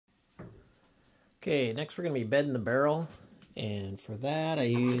Okay, next we're going to be bedding the barrel, and for that I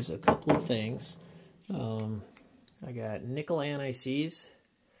use a couple of things. I got nickel anti-seize.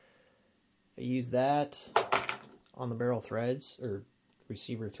 I use that on the barrel threads, or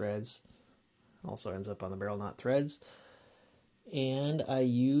receiver threads. Also ends up on the barrel knot threads. And I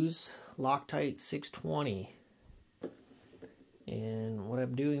use Loctite 620. And what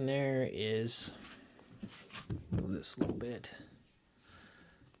I'm doing there is, move this a little bit.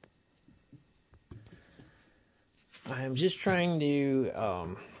 I'm just trying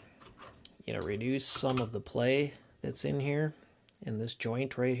to, reduce some of the play that's in here, in this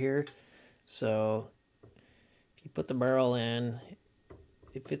joint right here. So if you put the barrel in,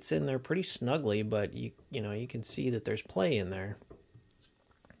 it fits in there pretty snugly, but you can see that there's play in there.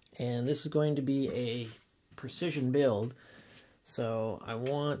 And this is going to be a precision build, so I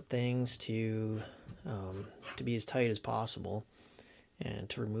want things to be as tight as possible and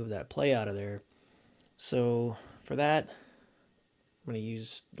to remove that play out of there. So for that, I'm going to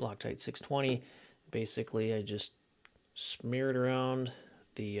use Loctite 620. Basically, I just smear it around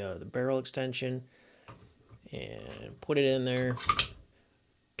the barrel extension and put it in there,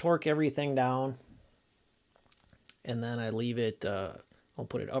 torque everything down, and then I leave it, I'll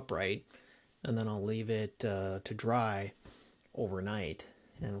put it upright, and then I'll leave it to dry overnight.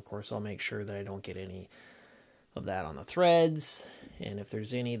 And of course I'll make sure that I don't get any of that on the threads, and if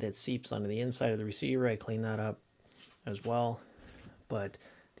there's any that seeps onto the inside of the receiver, I clean that up as well. But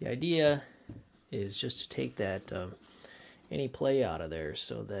the idea is just to take that any play out of there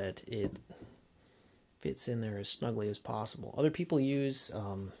so that it fits in there as snugly as possible. Other people use,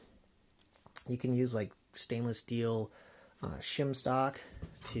 you can use like stainless steel shim stock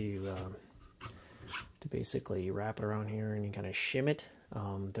to basically wrap it around here and you kind of shim it.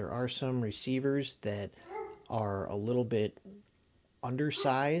 There are some receivers that are a little bit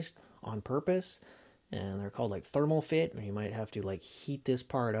undersized on purpose, and they're called like thermal fit, and you might have to like heat this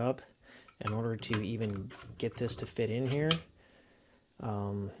part up in order to even get this to fit in here. They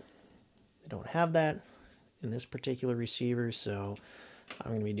don't have that in this particular receiver, so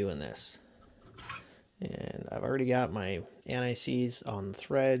I'm going to be doing this. And I've already got my anti-seize on the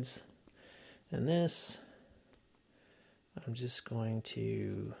threads, and this I'm just going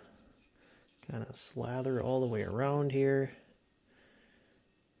to kind of slather all the way around here.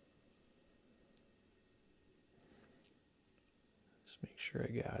 Just make sure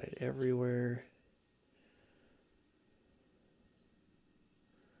I got it everywhere.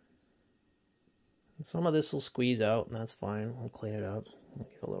 And some of this will squeeze out, and that's fine. We'll clean it up. We'll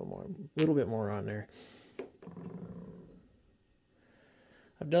get a little bit more on there.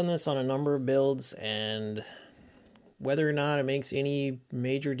 I've done this on a number of builds, and whether or not it makes any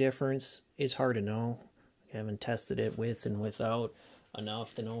major difference is hard to know. I haven't tested it with and without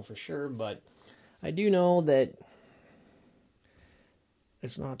enough to know for sure, but I do know that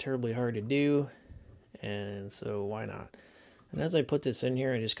it's not terribly hard to do, and so why not? And as I put this in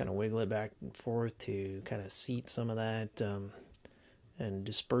here, I just kind of wiggle it back and forth to kind of seat some of that and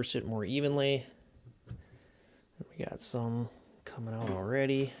disperse it more evenly. We got some coming out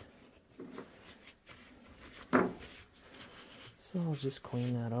already. So I'll just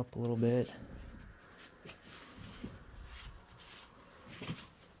clean that up a little bit.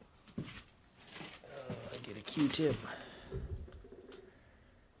 Get a Q-tip.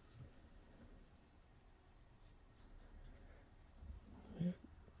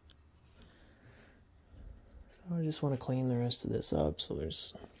 So I just want to clean the rest of this up so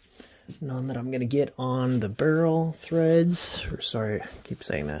there's none that I'm going to get on the barrel threads, or sorry, I keep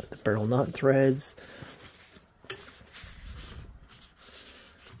saying that, the barrel nut threads.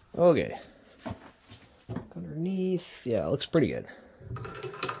 Okay, underneath, yeah, it looks pretty good.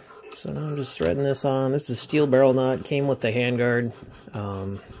 So now I'm just threading this on. This is a steel barrel nut, came with the handguard.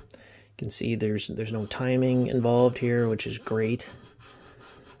 You can see there's no timing involved here, which is great.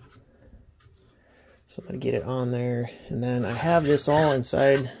 So I'm going to get it on there, and then I have this all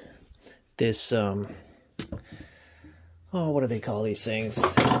inside this, what do they call these things?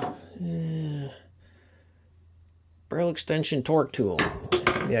 Barrel extension torque tool.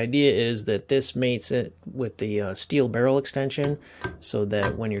 The idea is that this mates it with the steel barrel extension so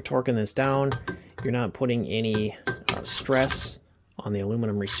that when you're torquing this down, you're not putting any stress on the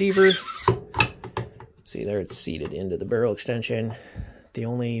aluminum receiver. See there, it's seated into the barrel extension. The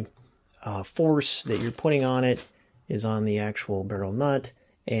only force that you're putting on it is on the actual barrel nut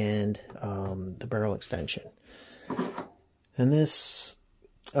and the barrel extension. And this,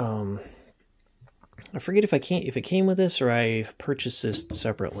 I forget if it came with this or I purchased this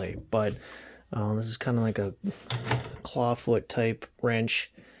separately, but this is kind of like a clawfoot type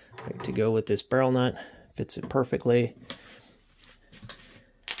wrench. right to go with this barrel nut. Fits it perfectly.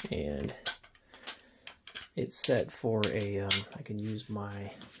 And it's set for a, I can use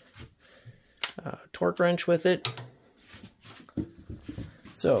my torque wrench with it.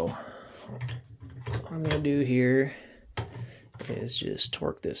 So what I'm going to do here is just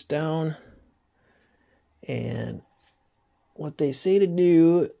torque this down. And what they say to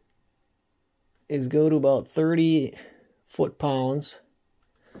do is go to about 30 foot-pounds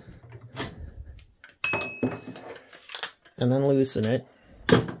and then loosen it.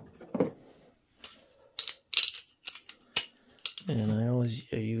 And I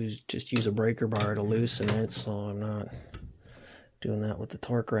just use a breaker bar to loosen it, so I'm not doing that with the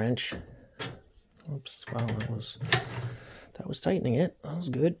torque wrench. Oops, wow, that was tightening it. That was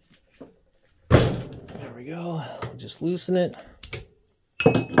good. There we go. I'll just loosen it.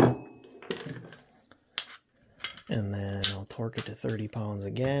 And then I'll torque it to 30 pounds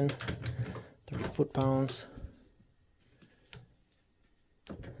again. 30 foot-pounds.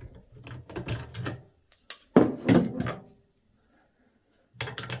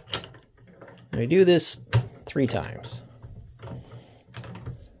 And we do this 3 times.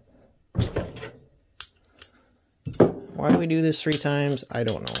 Why do we do this 3 times? I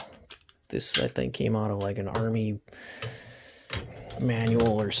don't know. This, I think, came out of like an Army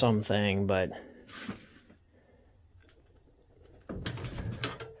manual or something, but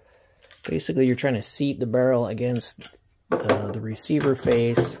basically you're trying to seat the barrel against the receiver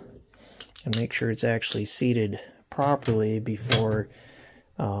face and make sure it's actually seated properly before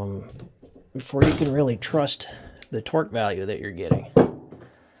you can really trust the torque value that you're getting.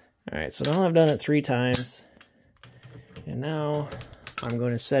 Alright, so now I've done it 3 times. And now I'm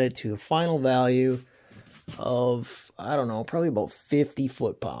going to set it to a final value of, I don't know, probably about 50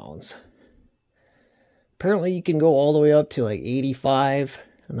 foot-pounds. Apparently you can go all the way up to like 85,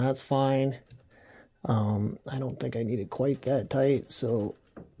 and that's fine. I don't think I need it quite that tight, so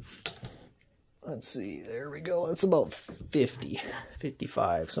let's see, there we go. It's about 50,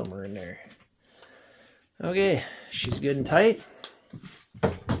 55, somewhere in there. Okay, she's good and tight.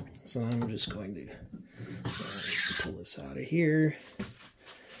 So I'm just going to pull this out of here.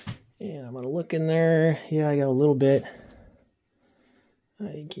 And I'm going to look in there. Yeah, I got a little bit.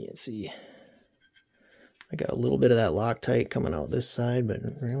 I can't see. I got a little bit of that Loctite coming out this side, but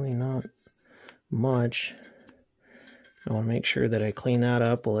really not much. I want to make sure that I clean that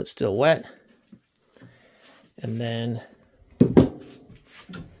up while it's still wet. And then I'm going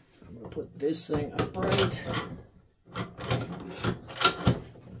to put this thing upright.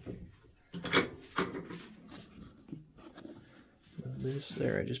 This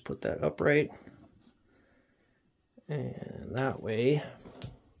there, I just put that upright. And that way,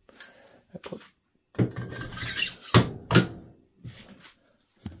 I put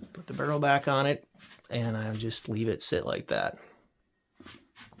the barrel back on it, and I just leave it sit like that.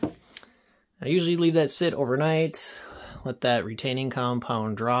 I usually leave that sit overnight, let that retaining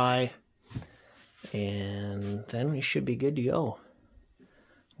compound dry, and then we should be good to go.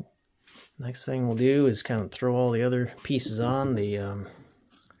 Next thing we'll do is kind of throw all the other pieces on.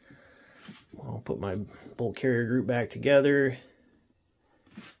 I'll put my bolt carrier group back together.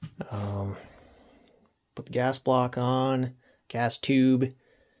 Put the gas block on, gas tube,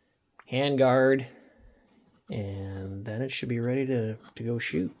 hand guard, and then it should be ready to go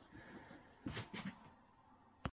shoot.